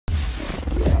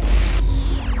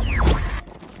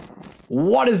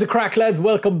What is the crack, lads?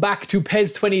 Welcome back to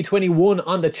PES 2021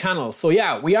 on the channel. So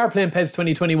yeah, we are playing PES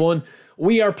 2021.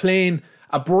 We are playing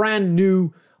a brand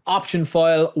new option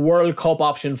file, World Cup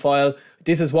option file.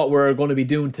 This is what we're going to be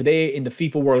doing today in the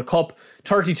FIFA World Cup.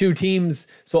 32 teams,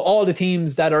 so all the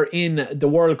teams that are in the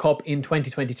World Cup in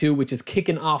 2022, which is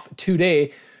kicking off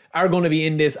today, are going to be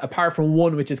in this, apart from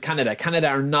one, which is Canada. Canada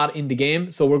are not in the game,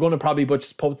 so we're going to probably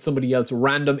just put somebody else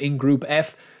random in Group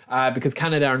F, because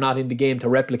Canada are not in the game to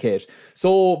replicate.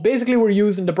 So basically we're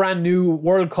using the brand new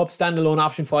World Cup standalone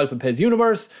option file from PES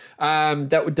Universe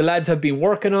that the lads have been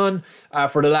working on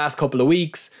for the last couple of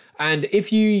weeks. And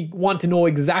if you want to know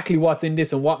exactly what's in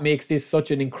this and what makes this such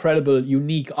an incredible,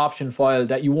 unique option file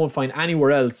that you won't find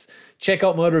anywhere else, check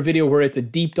out my other video where it's a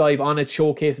deep dive on it,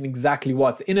 showcasing exactly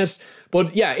what's in it.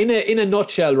 But yeah, in a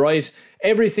nutshell, right,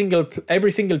 every single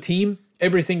team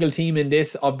in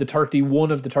this, of the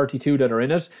 31 of the 32 that are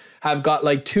in it, have got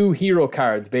like 2 hero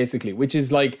cards basically, which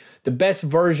is like the best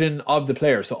version of the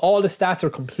player. So all the stats are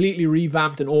completely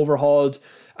revamped and overhauled.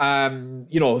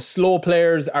 You know, slow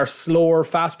players are slower,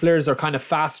 fast players are kind of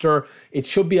faster. It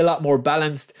should be a lot more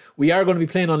balanced. We are going to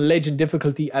be playing on legend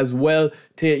difficulty as well,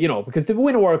 to, you know, because to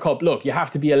win a World Cup, look, you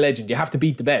have to be a legend, you have to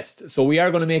beat the best. So we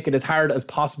are going to make it as hard as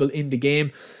possible in the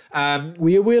game.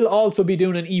 We will also be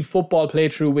doing an eFootball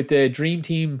playthrough with the Dream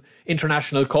Team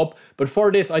International Cup, but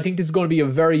for this, I think this is going to be a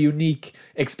very unique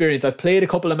experience. I've played a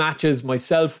couple of matches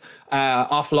myself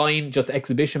offline, just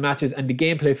exhibition matches, and the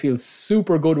gameplay feels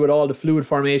super good with all the fluid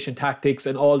formation tactics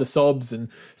and all the subs and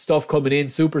stuff coming in,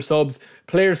 super subs.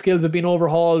 Player skills have been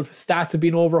overhauled, stats have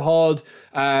been overhauled,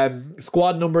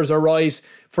 squad numbers are right.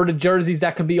 For the jerseys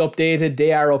that can be updated,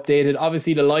 they are updated.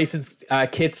 Obviously, the licensed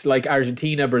kits like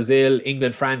Argentina, Brazil,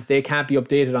 England, France, they can't be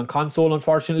updated on console,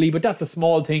 unfortunately, but that's a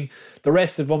small thing. The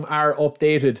rest of them are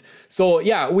updated. So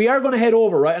yeah, we are going to head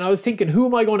over, right? And I was thinking, who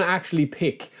am I going to actually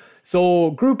pick?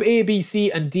 So Group A, B,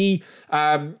 C, and D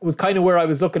was kind of where I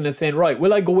was looking and saying, right,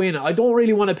 will I go in? I don't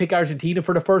really want to pick Argentina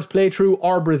for the first playthrough,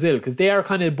 or Brazil, because they are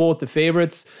kind of both the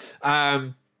favourites.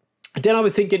 Then I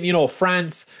was thinking, you know,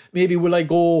 France, maybe will I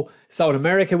go South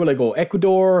America? Will I go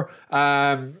Ecuador?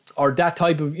 Or that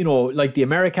type of, you know, like the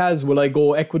Americas, will I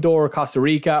go Ecuador, Costa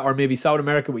Rica, or maybe South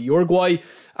America with Uruguay?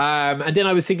 And then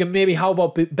I was thinking, maybe how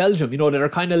about Belgium, you know, that are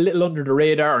kind of a little under the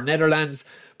radar, or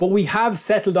Netherlands. But we have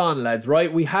settled on, lads,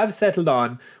 right? We have settled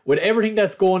on with everything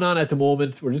that's going on at the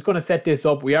moment. We're just going to set this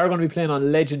up. We are going to be playing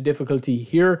on legend difficulty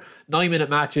here. 9-minute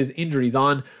matches, injuries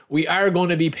on. We are going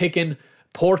to be picking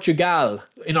Portugal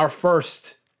in our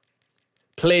first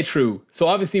playthrough. So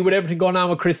obviously with everything going on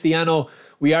with Cristiano,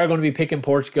 we are going to be picking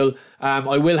Portugal.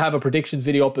 I will have a predictions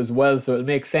video up as well, so it'll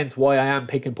make sense why I am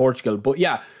picking Portugal. But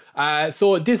yeah,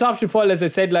 so this option file, as I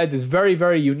said, lads, is very,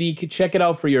 very unique. Check it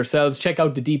out for yourselves. Check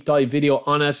out the deep dive video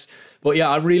on it. But yeah,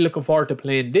 I'm really looking forward to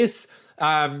playing this.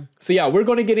 So yeah, we're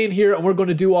going to get in here and we're going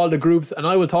to do all the groups, and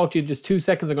I will talk to you in just 2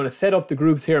 seconds. I'm going to set up the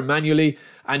groups here manually,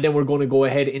 and then we're going to go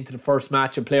ahead into the first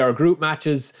match and play our group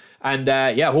matches, and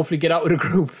yeah, hopefully get out with a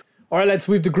group. Alright, lads,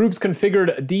 so we have the groups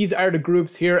configured. These are the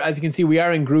groups here. As you can see, we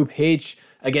are in Group H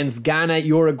against Ghana,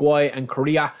 Uruguay, and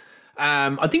Korea.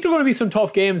 I think they're going to be some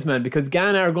tough games, man, because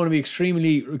Ghana are going to be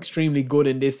extremely good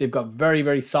in this. They've got very,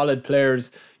 very solid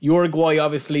players. Uruguay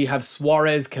obviously have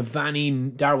Suarez,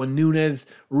 Cavani, Darwin Núñez,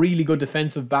 really good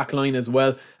defensive backline as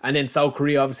well. And then South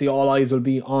Korea, obviously all eyes will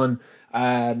be on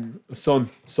Son.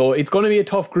 So it's going to be a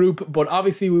tough group, but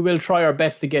obviously we will try our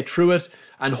best to get through it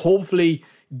and hopefully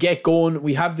get going.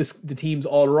 We have the teams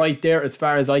all right there as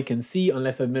far as I can see,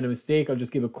 unless I've made a mistake. I'll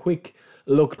just give a quick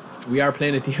look. We are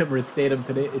playing at the Emirates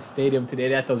Stadium today.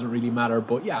 That doesn't really matter,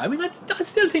 but yeah, I mean, I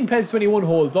still think PES 21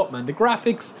 holds up, man. The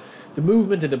graphics, the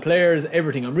movement of the players,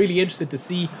 everything. I'm really interested to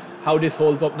see how this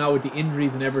holds up now with the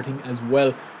injuries and everything as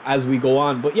well as we go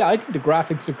on. But yeah, I think the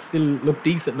graphics still look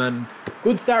decent, man.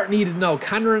 Good start needed now.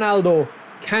 Can Ronaldo,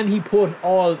 can he put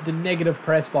all the negative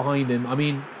press behind him? I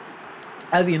mean,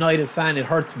 as a United fan, it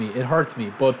hurts me. It hurts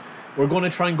me. But we're going to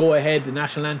try and go ahead. The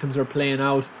national anthems are playing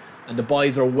out, and the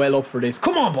boys are well up for this.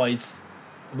 Come on, boys.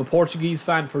 I'm a Portuguese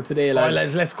fan for today, lads. All right,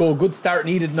 lads, let's go. Good start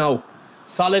needed now.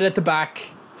 Solid at the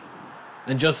back.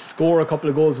 And just score a couple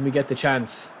of goals when we get the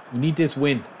chance. We need this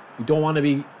win. We don't want to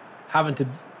be having to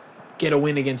get a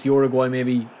win against Uruguay.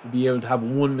 Maybe be able to have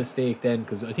one mistake then,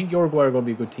 because I think Uruguay are going to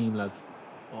be a good team, lads.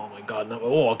 Oh, my God. No.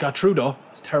 Oh, it got through, though.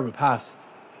 It's a terrible pass.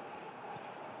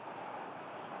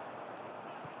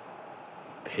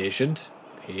 Patient,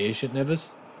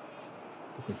 Neves.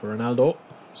 Looking for Ronaldo.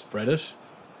 Spread it.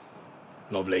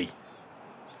 Lovely.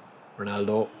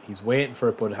 Ronaldo, he's waiting for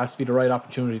it, but it has to be the right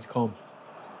opportunity to come.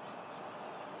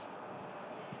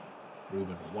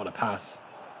 Ruben, what a pass.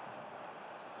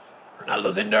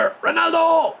 Ronaldo's in there.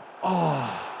 Ronaldo!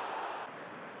 Oh.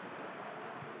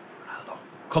 Ronaldo.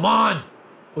 Come on.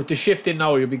 Put the shift in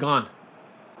now or you'll be gone.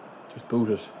 Just boot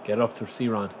it. Get it up to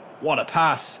Ciron. What a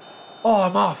pass. Oh,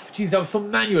 I'm off. Jeez, that was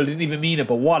some manual. Didn't even mean it,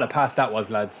 but what a pass that was,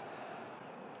 lads.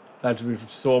 Lads, we've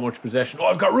so much possession. Oh,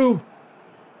 I've got room.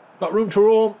 Got room to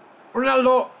roam.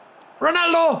 Ronaldo.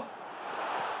 Ronaldo.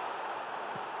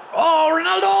 Oh,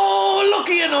 Ronaldo.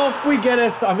 Lucky enough. We get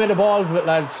it. I'm at a balls with,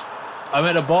 lads. I'm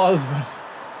at a balls with.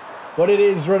 But it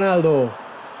is Ronaldo.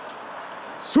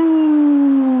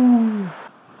 Soo.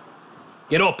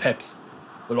 Get up, Peps.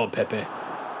 Well done, Pepe.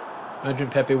 Imagine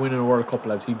Pepe winning a World Cup,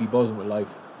 lads. He'd be buzzing with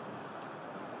life.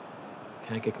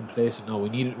 Can't get complacent. No, we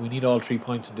need all 3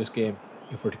 points in this game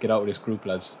if we're to get out of this group,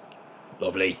 lads.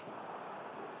 Lovely.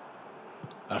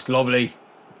 That's lovely.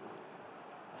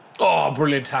 Oh,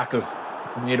 brilliant tackle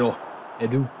from Edu.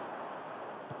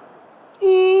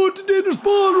 Oh, it's a dangerous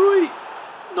ball, Rui.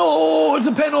 No, it's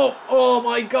a penalty. Oh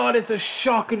my God, it's a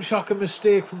shocking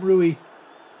mistake from Rui.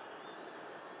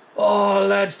 Oh,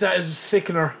 lads, that is a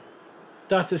sickener.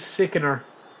 That's a sickener.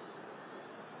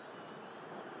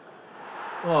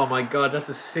 Oh my God, that's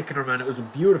a sickener, man. It was a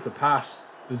beautiful pass.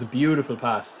 It was a beautiful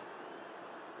pass.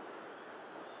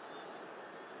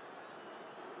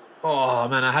 Oh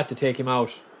man, I had to take him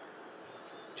out.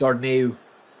 Jordan Ayew.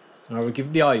 No, we'll give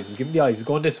him the eyes. We'll give him the eyes. He's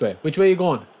going this way. Which way are you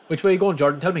going? Which way are you going,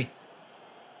 Jordan? Tell me.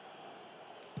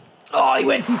 Oh,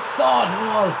 he saw it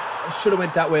all. I should have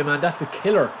went that way, man. That's a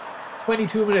killer.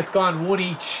 22 minutes gone, 1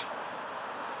 each.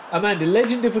 And man, the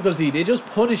legend difficulty, they just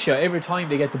punish you every time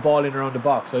they get the ball in around the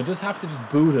box. So I just have to just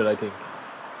boot it, I think.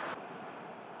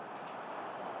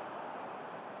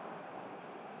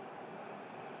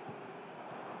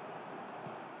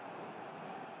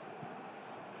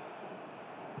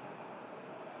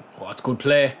 Oh, that's good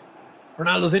play.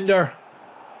 Ronaldo's in there.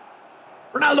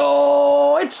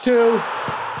 Ronaldo! It's two.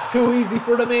 It's too easy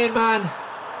for the main man.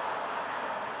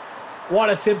 What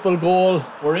a simple goal.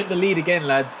 We're in the lead again,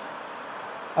 lads.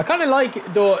 I kind of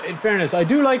like, though, in fairness, I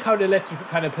do like how they let you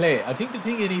kind of play. I think the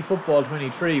thing in eFootball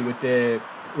 23 with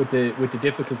the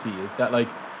difficulty is that, like,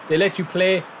 they let you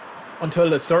play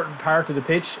until a certain part of the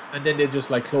pitch and then they just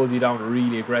like close you down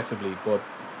really aggressively. But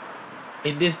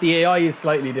in this, the AI is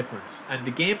slightly different and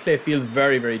the gameplay feels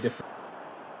very, very different.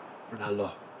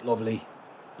 Ronaldo, lovely.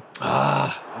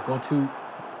 I'm going too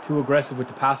aggressive with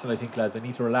the passing, I think, lads. I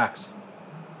need to relax.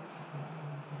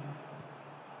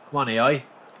 Come on, AI.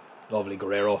 Lovely,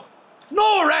 Guerrero.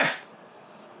 No, ref!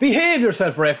 Behave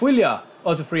yourself, ref, will ya?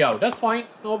 Oh, it's a free out. That's fine.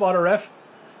 No bother, ref.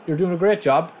 You're doing a great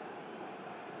job.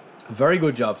 A very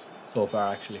good job so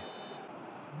far, actually.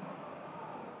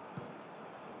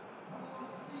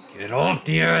 Get up,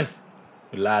 Diaz.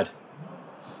 Good lad.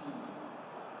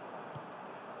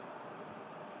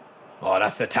 Oh,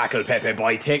 that's the tackle, Pepe,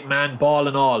 boy. Take man, ball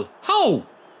and all. How?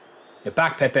 Get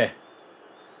back, Pepe.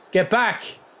 Get back.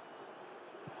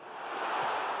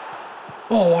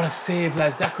 Oh, what a save,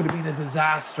 lads. That could have been a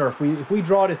disaster. If we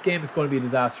draw this game, it's going to be a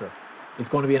disaster. It's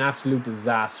going to be an absolute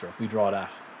disaster if we draw that.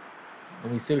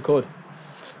 And we still could.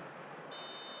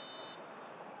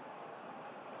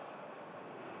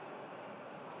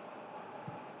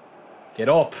 Get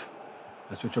up.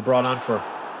 That's what you're brought on for.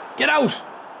 Get out.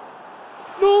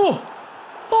 No.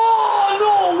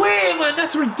 Oh, no way, man.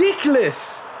 That's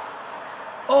ridiculous.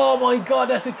 Oh, my God.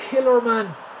 That's a killer,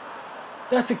 man.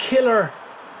 That's a killer.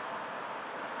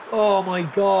 Oh my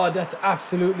God, that's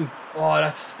absolutely... Oh,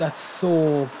 that's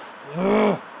so...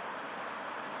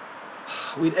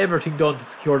 We'd everything done to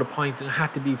secure the points and it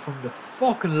had to be from the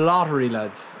fucking lottery,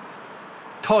 lads.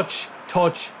 Touch,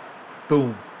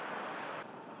 boom.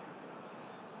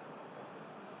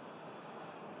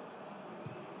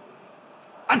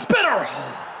 That's better!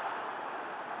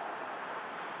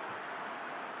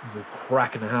 It was a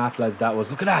crack and a half, lads, that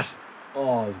was. Look at that.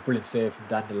 Oh, it was a brilliant save from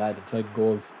Dan the lad inside the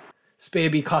goals.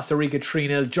 Spain beat Costa Rica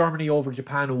 3-0. Germany over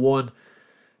Japan 1.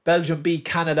 Belgium beat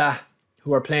Canada,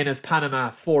 who are playing as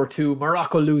Panama 4-2.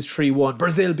 Morocco lose 3-1.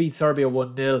 Brazil beat Serbia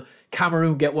 1-0.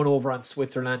 Cameroon get one over on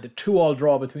Switzerland. A 2-2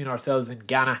 draw between ourselves and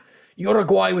Ghana.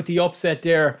 Uruguay with the upset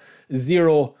there,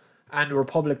 0. And the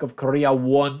Republic of Korea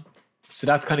 1. So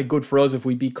that's kind of good for us if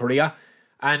we beat Korea.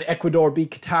 And Ecuador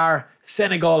beat Qatar.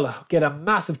 Senegal get a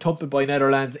massive thumping by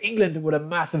Netherlands. England with a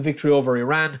massive victory over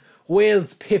Iran.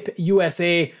 Wales pip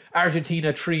USA.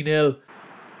 Argentina 3-0.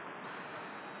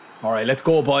 Alright, let's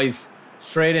go, boys.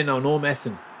 Straight in now, no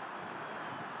messing.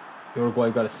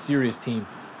 Uruguay got a serious team.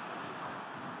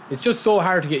 It's just so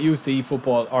hard to get used to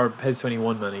eFootball or PES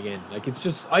 21, man, again. Like, it's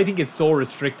just... I think it's so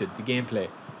restricted, the gameplay.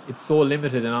 It's so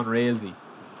limited and on-railsy.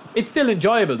 It's still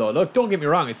enjoyable, though. Look, don't get me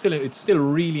wrong. It's still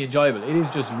really enjoyable. It is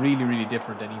just really, really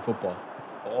different than eFootball.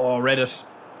 Oh, Reddit.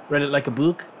 Read it like a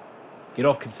book. Get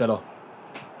up, Cancelo.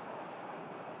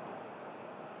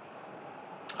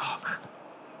 Oh, man.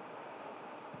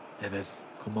 Neves,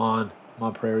 come on. Come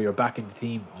on, Pereira, you're back in the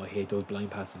team. Oh, I hate those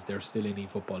blind passes. They're still in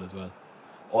eFootball as well.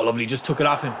 Oh, lovely. Just took it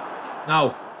off him.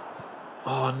 Now.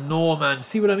 Oh, no, man.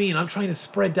 See what I mean? I'm trying to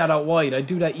spread that out wide. I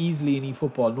do that easily in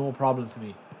eFootball. No problem to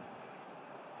me.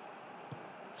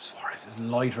 Suarez is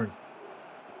loitering.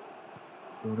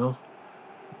 Bruno.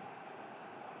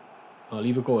 Oh,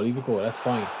 leave it go. Leave it go. That's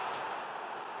fine.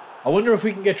 I wonder if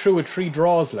we can get through with 3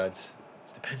 draws, lads.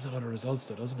 Depends on other results,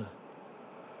 though, doesn't it?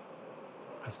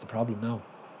 That's the problem now.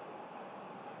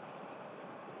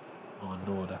 Oh,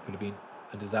 no. That could have been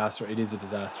a disaster. It is a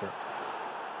disaster.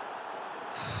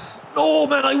 No,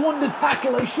 man, I won the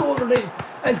tackle. I shouldered it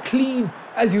as clean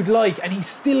as you'd like, and he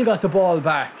still got the ball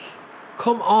back.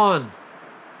 Come on.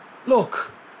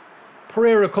 Look.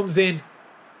 Pereira comes in.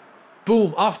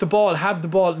 Boom, off the ball, have the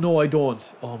ball. No, I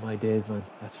don't. Oh, my days, man.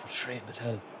 That's frustrating as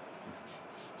hell.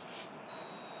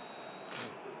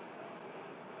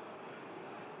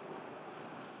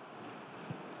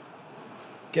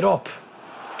 Get up.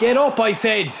 Get up, I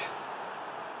said.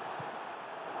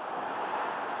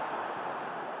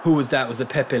 Who was that? Was it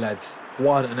Pepe, lads?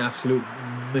 What an absolute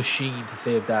machine to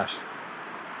save that.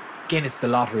 Again, it's the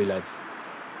lottery, lads.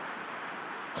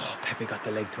 Oh, Pepe got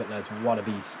the leg to it, lads. What a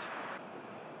beast.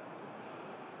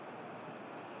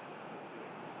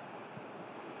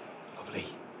 Lovely.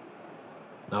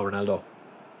 Now Ronaldo.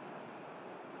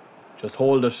 Just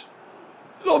hold it.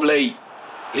 Lovely.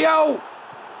 Leo.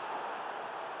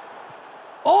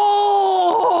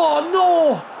 Oh,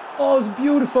 no. Oh, it was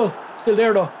beautiful. Still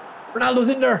there, though. Ronaldo's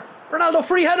in there. Ronaldo,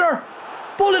 free header.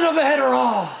 Bullet of a header.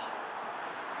 Oh.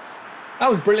 That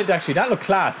was brilliant, actually. That looked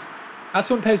class. That's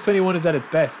when PES 21 is at its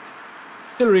best.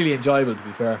 Still really enjoyable, to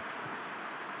be fair.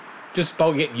 Just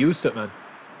about getting used to it, man.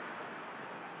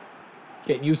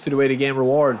 Getting used to the way the game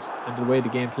rewards and the way the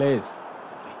game plays.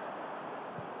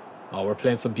 Oh, we're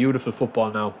playing some beautiful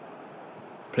football now.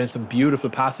 Playing some beautiful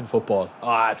passing football.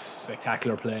 Oh, it's a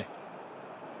spectacular play.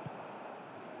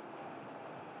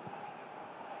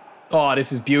 Oh,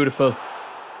 this is beautiful.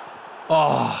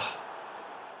 Oh.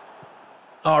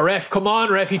 Oh, ref, come on,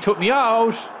 ref. He took me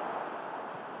out.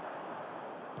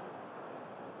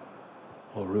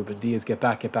 Oh, Ruben Diaz, get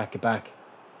back, get back, get back.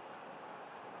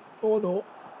 Oh, no.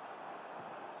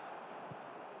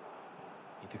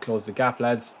 Need to close the gap,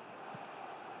 lads.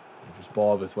 Dangerous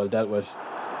ball, but it's well dealt with.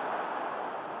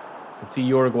 You can see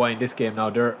Uruguay in this game now.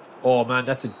 They're... Oh, man,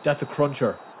 that's a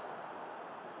cruncher.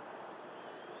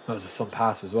 That was a sun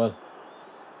pass as well.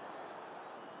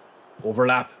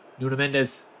 Overlap. Nuno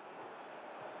Mendes.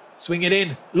 Swing it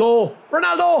in. Low.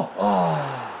 Ronaldo.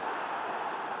 Oh.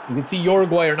 You can see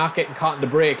Uruguay are not getting caught in the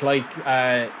break like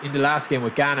in the last game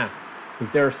with Ghana.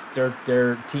 Because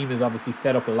their team is obviously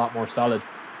set up a lot more solid.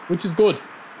 Which is good.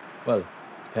 Well,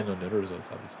 depending on the other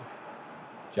results, obviously.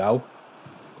 João.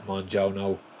 Come on, João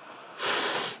now.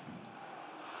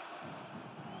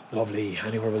 Lovely.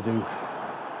 Anywhere will do.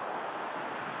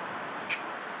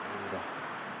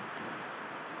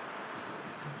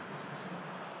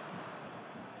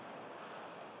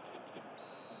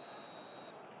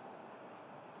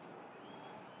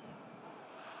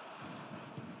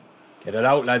 Get it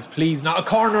out, lads, please. Not a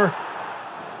corner.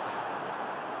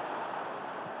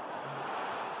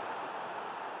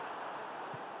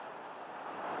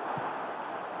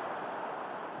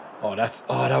 Oh,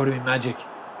 that would have been magic.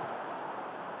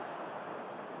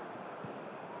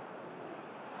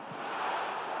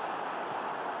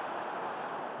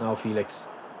 Now Felix.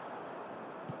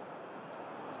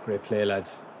 That's great play,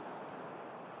 lads.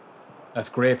 That's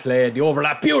great play. The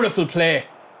overlap, beautiful play.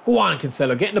 Go on,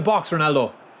 Cancelo. Get in the box,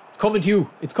 Ronaldo. It's coming to you.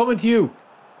 It's coming to you.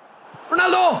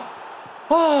 Ronaldo!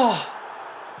 Oh!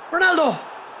 Ronaldo!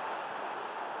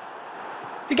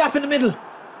 The gap in the middle.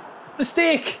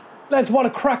 Mistake. Lads, what a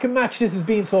cracking match this has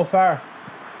been so far.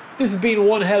 This has been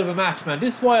one hell of a match, man.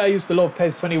 This is why I used to love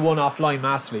PES 21 offline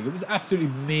Master League. It was absolutely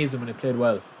amazing when it played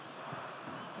well.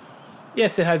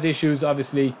 Yes, it has issues,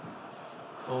 obviously.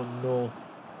 Oh, no.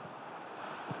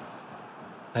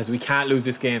 Lads, we can't lose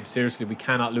this game. Seriously, we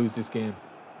cannot lose this game.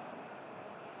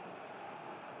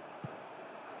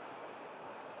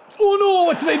 Oh no,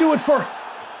 what did I do it for?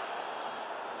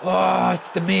 Oh,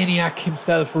 it's the maniac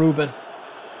himself, Ruben.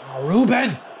 Oh,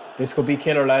 Ruben! This could be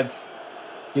killer, lads.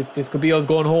 This could be us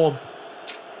going home.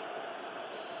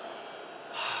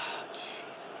 Oh,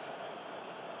 Jesus.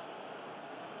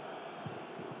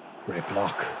 Great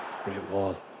block. Great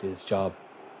wall. Did its job.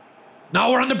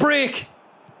 Now we're on the break!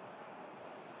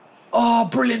 Oh,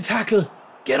 brilliant tackle.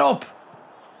 Get up.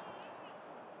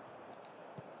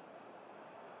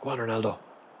 Go on, Ronaldo.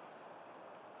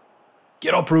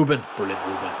 Get up, Ruben. Brilliant,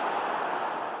 Ruben.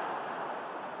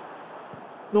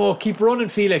 No, keep running,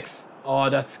 Felix. Oh,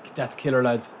 that's killer,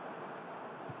 lads.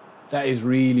 That is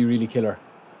really, really killer.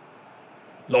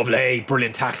 Lovely.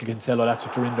 Brilliant tackle, Cancelo. That's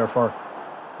what you're in there for.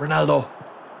 Ronaldo.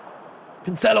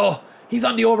 Cancelo. He's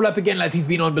on the overlap again, lads. He's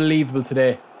been unbelievable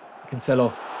today.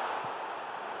 Cancelo.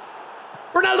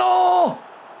 Ronaldo!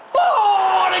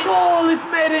 Oh, what a goal! It's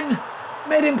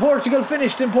made in Portugal,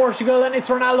 finished in Portugal, and it's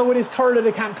Ronaldo with his third of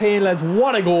the campaign, lads.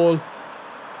 What a goal.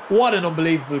 What an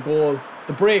unbelievable goal.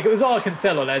 The break, it was all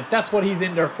Cancelo, lads. That's what he's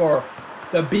in there for.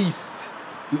 The beast.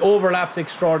 The overlaps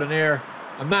extraordinaire.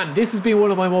 And man, this has been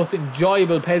one of my most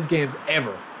enjoyable PES games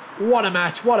ever. What a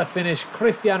match, what a finish.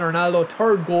 Cristiano Ronaldo,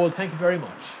 third goal. Thank you very much.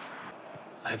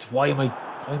 Lads, why am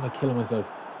I killing myself?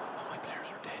 Oh, my players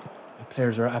are dead. My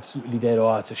players are absolutely dead.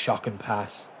 Oh, it's a shocking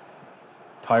pass.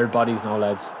 Tired bodies now,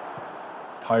 lads.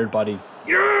 Tired bodies.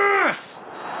 Yes!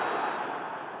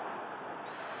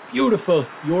 Beautiful.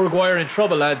 Uruguay are in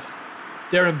trouble, lads.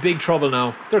 They're in big trouble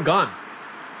now. They're gone.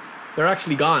 They're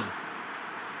actually gone.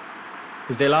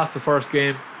 Because they lost the first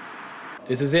game.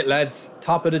 This is it, lads.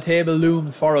 Top of the table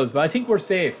looms for us. But I think we're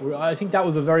safe. I think that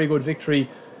was a very good victory.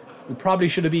 We probably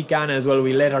should have beat Ghana as well.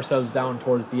 We let ourselves down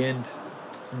towards the end.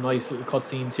 Some nice little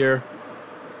cutscenes here.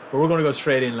 But we're going to go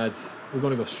straight in, lads. We're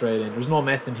going to go straight in. There's no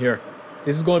messing here.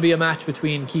 This is going to be a match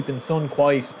between keeping Son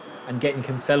quiet and getting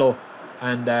Cancelo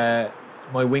and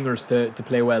my wingers to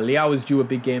play well. Leao is due a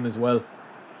big game as well.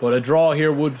 But a draw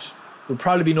here would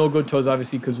probably be no good to us,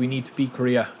 obviously, because we need to beat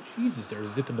Korea. Jesus, they're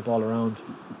zipping the ball around.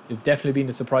 They've definitely been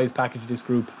the surprise package of this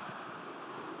group.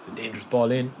 It's a dangerous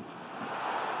ball in.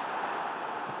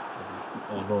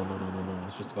 Oh, no. I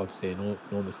was just about to say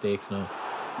no mistakes now.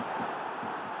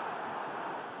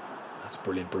 That's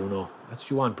brilliant, Bruno. That's what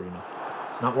you want, Bruno.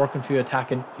 It's not working for you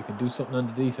attacking. You can do something on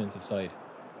the defensive side.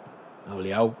 Now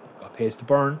Leao got pace to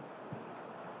burn.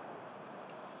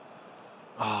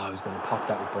 Oh, I was going to pop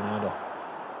that with Bernardo.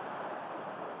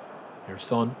 Here's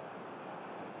Son.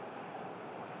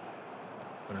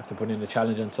 Going to have to put in the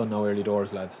challenge on Son now early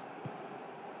doors, lads.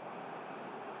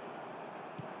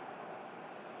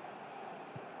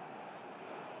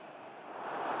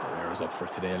 Guerrero's up for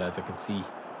it today, lads. I can see.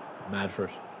 I'm mad for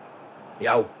it.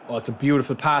 Leao. Oh, it's a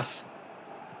beautiful pass.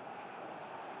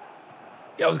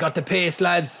 Leao's got the pace,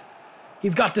 lads.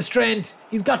 He's got the strength.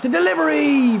 He's got the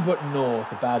delivery. But no,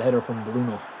 it's a bad header from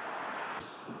Bruno.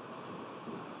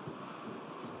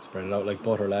 Spread it out like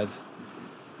butter, lads.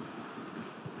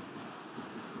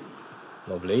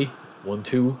 Lovely.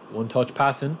 1-2. One touch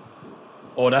passing.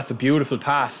 Oh, that's a beautiful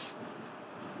pass.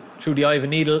 Through the eye of a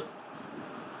needle.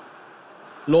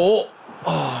 Low.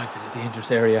 Oh, into the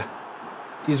dangerous area.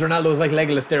 Jeez, Ronaldo's like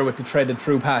Legolas there with the threaded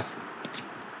through pass.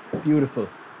 Beautiful.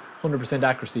 100%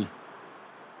 accuracy.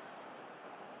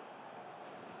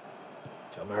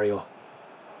 Joe Mario.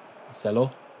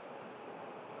 Marcelo.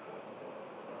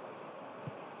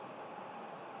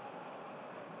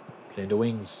 Playing the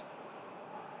wings.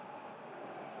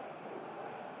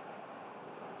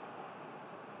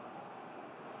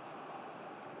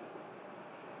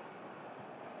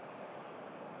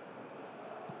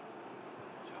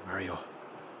 Joe Mario.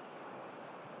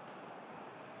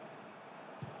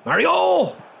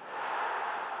 Mario!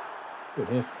 Good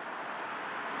hit.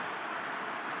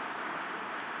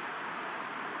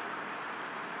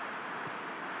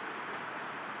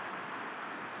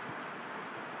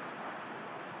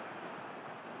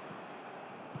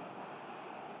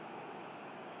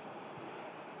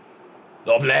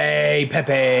 Lovely,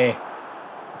 Pepe.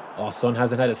 Oh, Son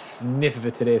hasn't had a sniff of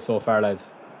it today so far,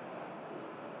 lads.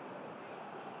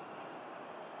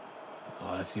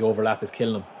 Oh, that's the overlap is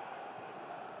killing him.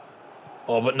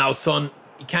 Oh, but now Son,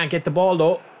 he can't get the ball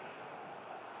though.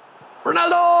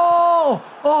 Ronaldo!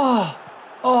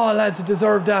 Oh, lads, I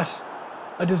deserved that.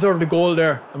 I deserved a goal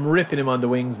there. I'm ripping him on the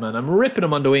wings, man. I'm ripping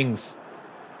him on the wings.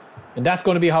 And that's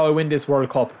going to be how I win this World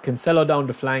Cup. Cancelo down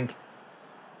the flank.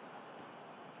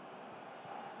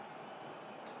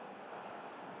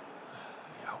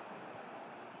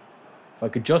 If I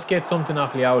could just get something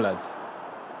off Leao, lads.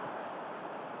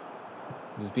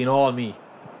 This has been all me.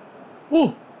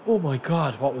 Oh my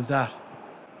God, what was that?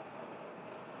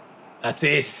 That's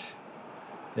it.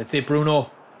 That's it, Bruno.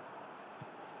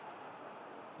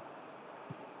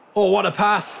 Oh, what a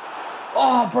pass.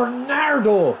 Oh,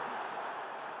 Bernardo.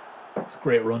 It's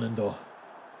great running, though.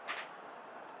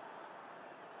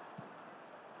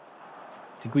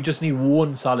 I think we just need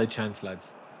one solid chance,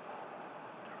 lads.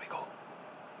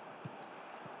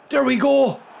 There we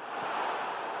go.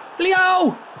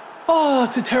 Leao. Oh,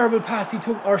 it's a terrible pass he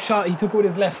took, or shot. He took it with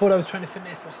his left foot. I was trying to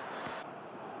finesse it.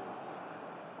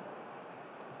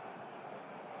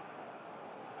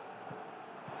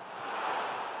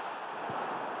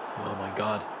 my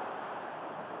God.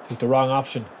 Took the wrong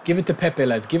option. Give it to Pepe,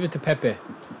 lads. Give it to Pepe.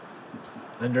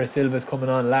 Andre Silva's coming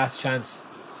on. Last chance.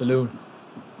 Saloon.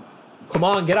 Come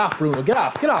on, get off, Bruno. Get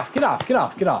off, get off, get off, get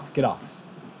off, get off, get off.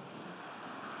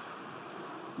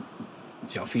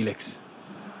 João Felix.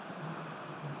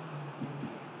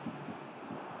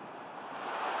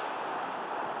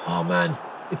 Oh, man.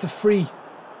 It's a free.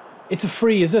 It's a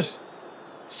free, is it?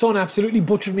 Son absolutely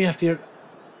butchered me after...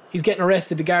 He's getting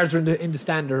arrested. The guards are in the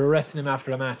stand. They're arresting him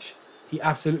after the match. He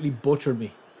absolutely butchered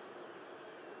me.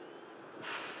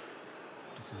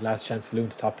 This is last chance saloon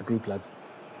to top the group, lads.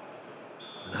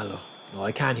 Ronaldo. No,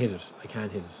 I can't hit it. I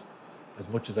can't hit it. As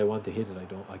much as I want to hit it,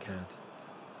 I can't.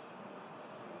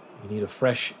 We need a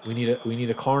fresh... We need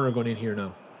a corner going in here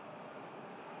now.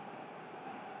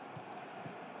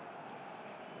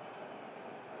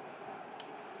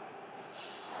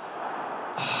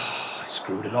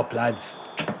 Screwed it up, lads.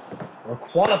 We're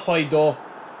qualified, though.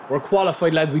 We're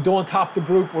qualified, lads. We don't top the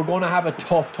group. We're going to have a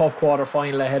tough quarter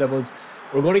final ahead of us.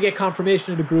 We're going to get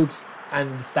confirmation of the groups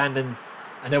and the standings,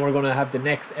 and then we're going to have the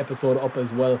next episode up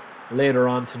as well later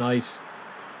on tonight.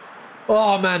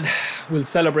 Oh, man. We'll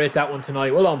celebrate that one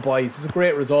tonight. Well done, boys. It's a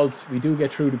great result. We do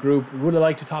get through the group. We would have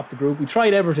liked to top the group. We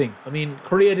tried everything. I mean,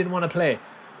 Korea didn't want to play.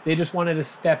 They just wanted to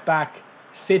step back,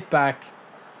 sit back,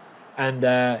 and,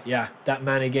 yeah, that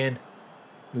man again.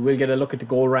 We will get a look at the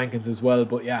goal rankings as well.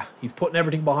 But yeah, he's putting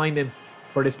everything behind him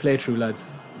for this playthrough,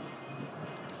 lads.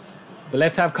 So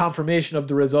let's have confirmation of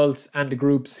the results and the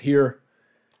groups here.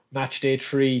 Match day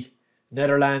 3.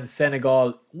 Netherlands,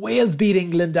 Senegal. Wales beat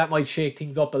England. That might shake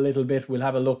things up a little bit. We'll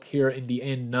have a look here in the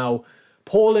end now.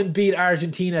 Poland beat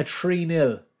Argentina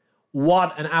 3-0.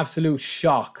 What an absolute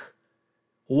shock.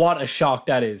 What a shock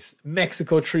that is.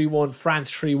 Mexico 3-1. France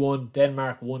 3-1.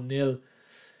 Denmark 1-0.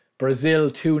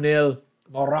 Brazil 2-0.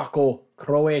 Morocco,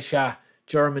 Croatia,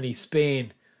 Germany,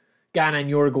 Spain, Ghana and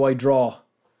Uruguay draw.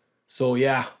 So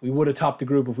yeah, we would have topped the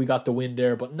group if we got the win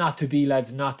there, but not to be,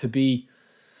 lads, not to be.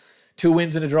 2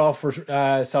 wins and a draw for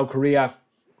South Korea.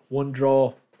 1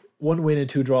 draw, 1 win and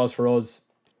 2 draws for us.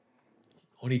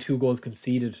 Only 2 goals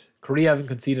conceded. Korea haven't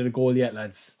conceded a goal yet,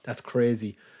 lads. That's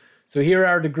crazy. So here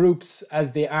are the groups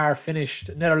as they are finished.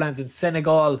 Netherlands and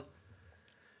Senegal.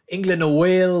 England and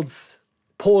Wales.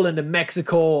 Poland and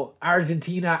Mexico.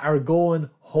 Argentina are going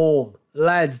home.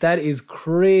 Lads, that is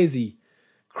crazy.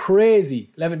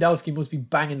 Crazy. Lewandowski must be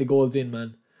banging the goals in,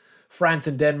 man. France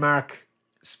and Denmark.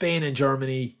 Spain and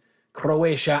Germany.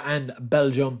 Croatia and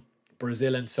Belgium.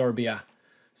 Brazil and Serbia.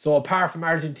 So apart from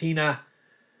Argentina,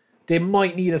 they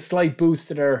might need a slight boost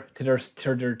to their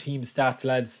team stats,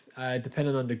 lads,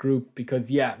 depending on the group.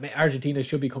 Because, yeah, Argentina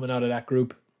should be coming out of that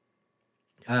group.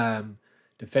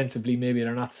 Defensively, maybe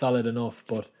they're not solid enough,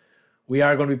 but we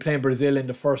are going to be playing Brazil in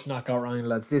the first knockout round,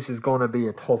 lads. This is going to be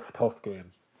a tough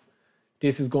game.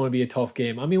 This is going to be a tough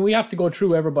game. I mean, we have to go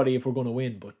through everybody if we're going to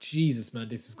win, but Jesus, man,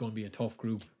 this is going to be a tough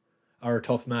group, or a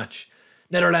tough match.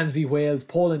 Netherlands v Wales,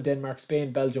 Poland, Denmark,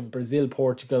 Spain, Belgium, Brazil,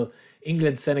 Portugal,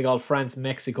 England, Senegal, France,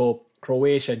 Mexico,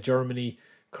 Croatia, Germany,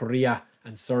 Korea,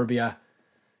 and Serbia.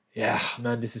 Yeah,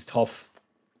 man, this is tough.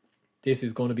 This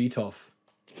is going to be tough.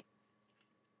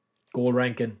 Goal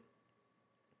ranking.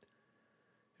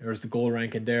 There's the goal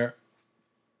ranking there.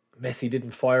 Messi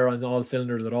didn't fire on all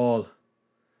cylinders at all.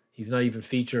 He's not even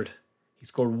featured. He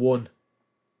scored 1.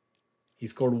 He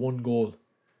scored 1 goal.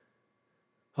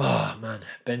 Oh, man.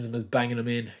 Benzema's banging him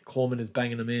in. Coleman is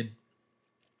banging him in.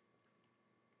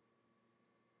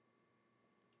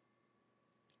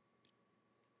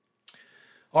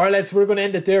 Alright, lads, we're going to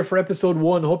end it there for episode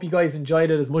 1. Hope you guys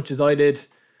enjoyed it as much as I did.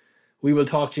 We will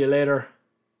talk to you later.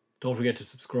 Don't forget to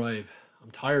subscribe.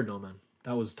 I'm tired now, man.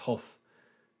 That was tough.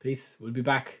 Peace. We'll be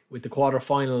back with the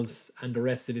quarterfinals and the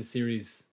rest of this series.